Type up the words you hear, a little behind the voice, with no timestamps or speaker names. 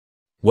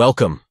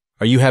Welcome.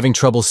 Are you having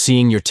trouble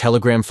seeing your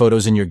Telegram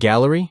photos in your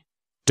gallery?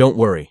 Don't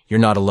worry, you're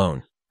not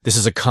alone. This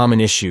is a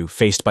common issue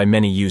faced by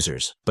many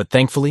users, but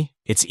thankfully,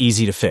 it's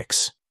easy to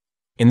fix.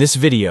 In this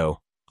video,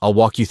 I'll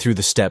walk you through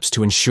the steps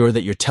to ensure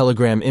that your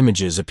Telegram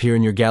images appear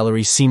in your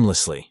gallery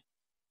seamlessly.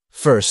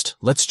 First,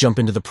 let's jump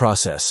into the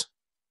process.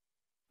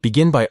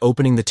 Begin by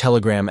opening the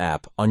Telegram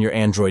app on your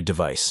Android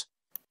device.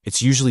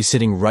 It's usually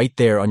sitting right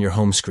there on your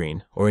home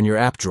screen or in your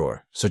app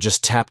drawer, so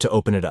just tap to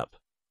open it up.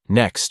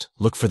 Next,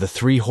 look for the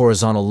 3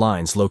 horizontal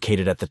lines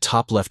located at the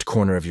top left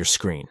corner of your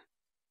screen.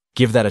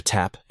 Give that a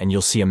tap and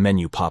you'll see a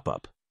menu pop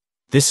up.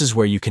 This is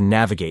where you can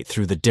navigate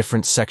through the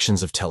different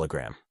sections of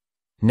Telegram.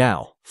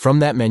 Now, from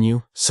that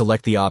menu,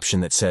 select the option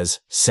that says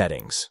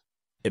Settings.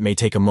 It may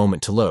take a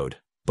moment to load,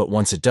 but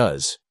once it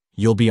does,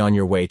 you'll be on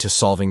your way to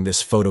solving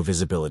this photo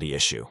visibility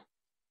issue.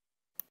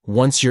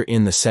 Once you're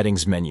in the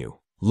Settings menu,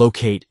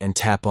 locate and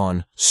tap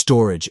on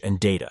Storage and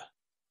Data.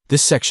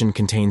 This section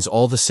contains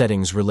all the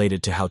settings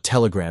related to how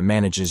Telegram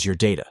manages your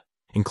data,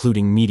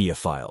 including media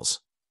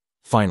files.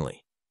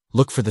 Finally,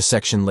 look for the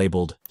section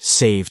labeled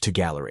Save to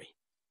Gallery.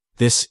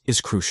 This is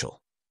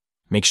crucial.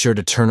 Make sure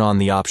to turn on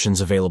the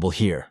options available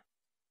here.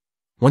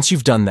 Once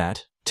you've done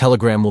that,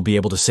 Telegram will be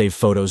able to save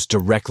photos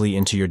directly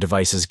into your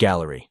device's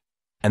gallery.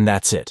 And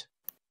that's it.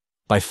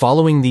 By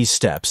following these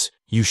steps,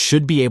 you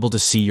should be able to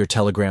see your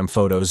Telegram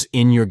photos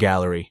in your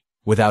gallery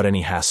without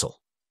any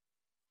hassle.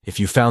 If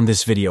you found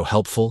this video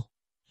helpful,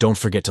 don't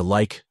forget to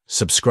like,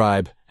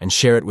 subscribe, and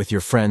share it with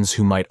your friends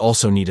who might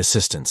also need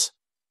assistance.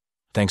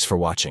 Thanks for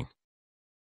watching.